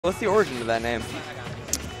What's the origin of that name?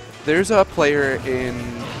 There's a player in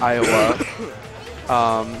Iowa.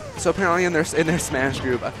 So apparently in their Smash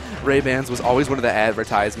group, Ray-Bans was always one of the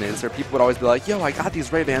advertisements, or people would always be like, "Yo, I got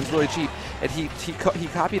these Ray-Bans really cheap," and he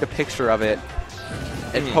copied a picture of it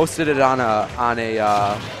and posted it on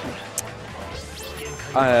a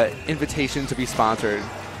invitation to be sponsored,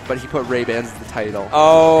 but he put Ray-Bans as the title.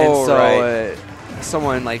 Oh, and so, right.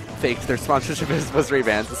 Someone like faked their sponsorship was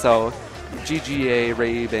Ray-Bans, so GGA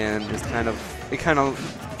Ray-Ban is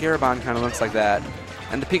Garabon kind of looks like that.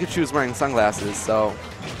 And the Pikachu is wearing sunglasses, so.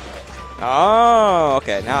 Oh,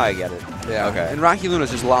 okay. Now I get it. Yeah. Okay. And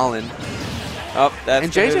RockyLuna's just lolling. Oh, that's.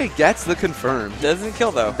 And JJ gets the confirm. Doesn't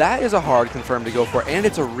kill though. That is a hard confirm to go for, and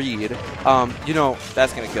it's a read. You know,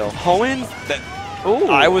 that's gonna kill. Hoenn. Ooh.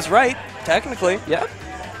 I was right, technically. Yep.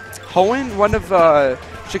 Hoenn, one of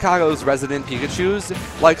Chicago's resident Pikachus,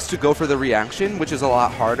 likes to go for the reaction, which is a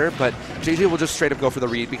lot harder. But JJ will just straight up go for the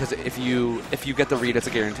read because if you get the read, it's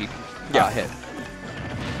a guaranteed hit.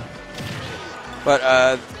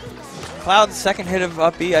 But Cloud's second hit of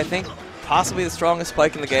up B, I think, possibly the strongest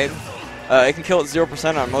spike in the game. It can kill at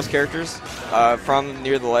 0% on most characters from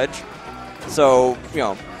near the ledge. So, you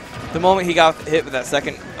know, the moment he got hit with that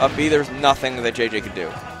second up B, there's nothing that JJ could do.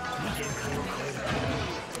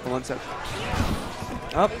 One sec.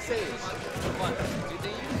 Up.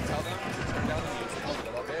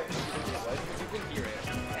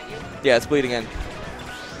 Yeah, it's bleeding in.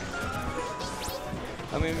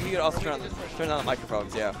 I mean, you could also turn on the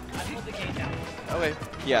microphones, yeah. Okay.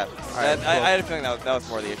 Yeah. Right, cool. I had a feeling that was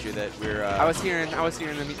more the issue that we were. I was hearing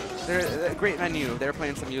them. They're a great venue. They were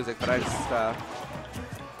playing some music, but I just I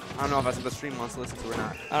don't know if the stream wants to listen to or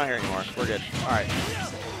not. I don't hear anymore. We're good. All right.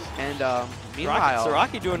 And meanwhile,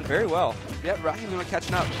 Rocky doing very well. Yep, RockyLuna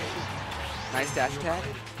catching up. Nice dash attack.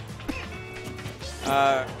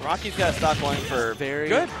 Rocky's got to stop going for very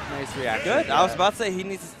good. Nice reaction. Good. I was about to say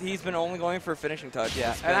he's been only going for finishing touch.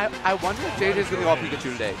 Yeah. And I wonder if JJ's going to go all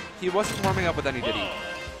Pikachu today. He wasn't warming up with any Diddy.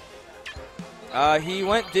 He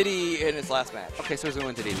went Diddy in his last match. Okay, so he's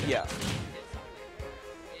going to Diddy. Yeah.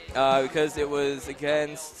 Because it was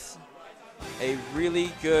against a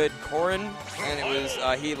really good Corrin, and it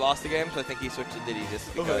was he lost the game, so I think he switched to Diddy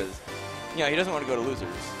just because you know he doesn't want to go to losers.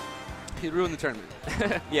 He ruined the tournament.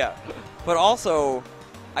 Yeah, but also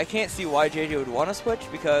I can't see why JJ would want to switch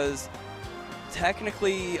because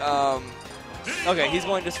technically, okay, he's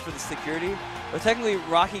going just for the security, but technically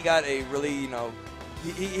Rocky got a really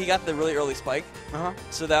he got the really early spike,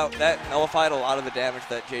 so that nullified a lot of the damage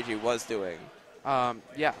that JJ was doing.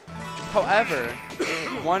 Yeah. However,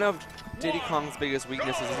 one of Diddy Kong's biggest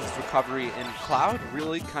weaknesses is his recovery, and Cloud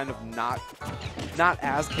really kind of not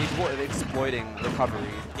as capable of exploiting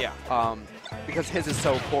recovery. Yeah. Because his is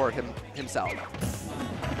so poor himself.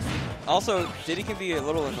 Also, Diddy can be a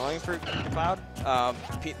little annoying for Cloud.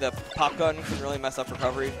 The pop gun can really mess up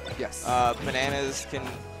recovery. Yes. Bananas can,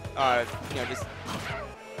 just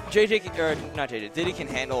Diddy can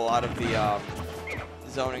handle a lot of the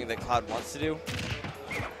zoning that Cloud wants to do.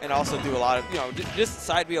 And also do a lot of, just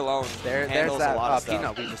side B alone handles there's that, a lot of stuff.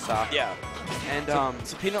 Peanut we just saw. Yeah. And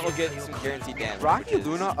so Peanut will get some guaranteed damage.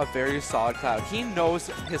 RockyLuna, a very solid Cloud. He knows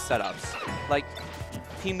his setups. Like,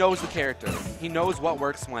 he knows the character. He knows what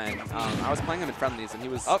works when. I was playing him in friendlies, and he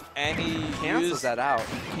was and he cancels that out.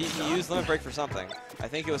 He used Limit Break for something. I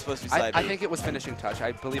think it was supposed to be side B. I think it was finishing touch.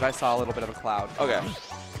 I believe I saw a little bit of a Cloud. Okay.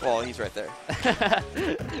 Well, he's right there.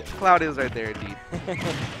 Cloud is right there, indeed.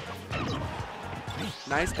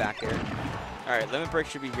 Nice back air. All right, Limit Break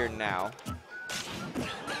should be here now.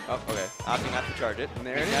 Oh, okay. Opting not to charge it. And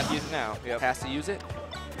there it is. Have to use it now. Yep. Has to use it.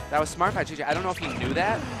 That was smart by JJ. I don't know if he knew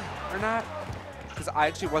that or not, because I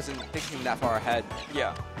actually wasn't thinking that far ahead.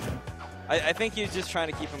 Yeah. I think he was just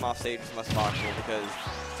trying to keep him off stage as much as possible because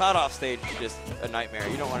Cloud off stage is just a nightmare.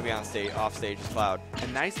 You don't want to be on stage off stage as Cloud.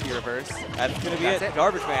 And nice B reverse. That's going to be it.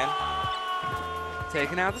 Garbage man.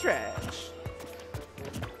 Taking out the trash.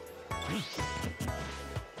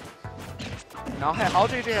 Now, all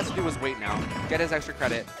JJ has to do is wait now. Get his extra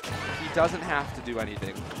credit. He doesn't have to do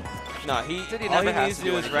anything. No, all he needs to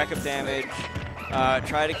do is rack up damage,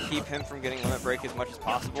 try to keep him from getting Limit Break as much as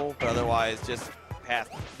possible, but otherwise just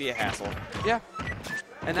be a hassle. Yeah.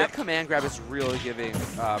 And that command grab is really giving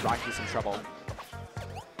Rocky some trouble.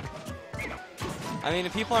 I mean,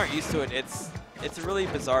 if people aren't used to it, it's a really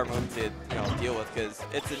bizarre move to deal with because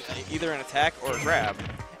it's either an attack or a grab.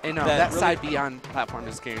 And that really side B on platform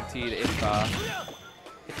is guaranteed and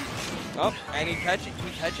he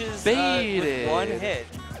catches baited. With one hit,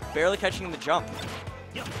 barely catching the jump.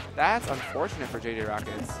 That's unfortunate for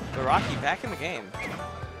JJ.JROCKETS. But Rocky back in the game.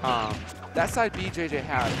 That side B JJ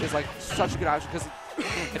had is like such a good option because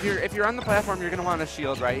If you're on the platform, you're gonna want to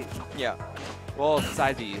shield, right? Yeah. Well,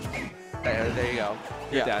 side B. There you go.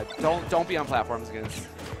 You're Yeah. dead. Don't be on platforms against.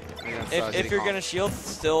 If you're gonna shield,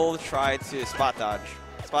 still try to spot dodge.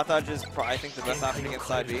 Spot dodge is, I think, the best option against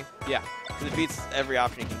side B. Yeah. Because it beats every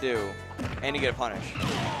option you can do, and you get a punish.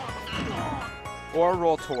 Or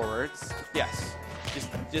roll towards. Yes.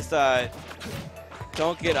 Just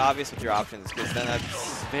don't get obvious with your options, because then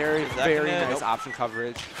that's Very nice Nope. option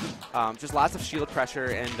coverage. Just lots of shield pressure,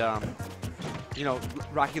 and you know,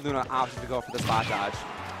 RockyLuna opted to go for the spot dodge.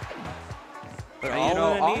 But And,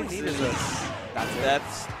 all we it need needs is is that's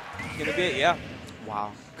that's gonna be it. Yeah.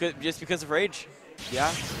 wow. Just because of rage. Yeah,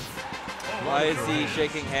 Why is he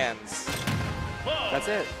shaking hands? that's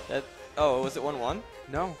it. Oh, was it 1-1?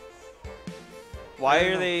 No. Why No,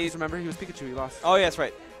 are they? Just remember, he was Pikachu. He lost. Oh, yeah, that's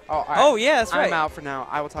right. Oh, all right. Oh, yeah, that's right. I'm out for now.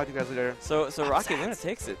 I will talk to you guys later. So RockyLuna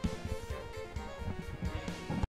takes it.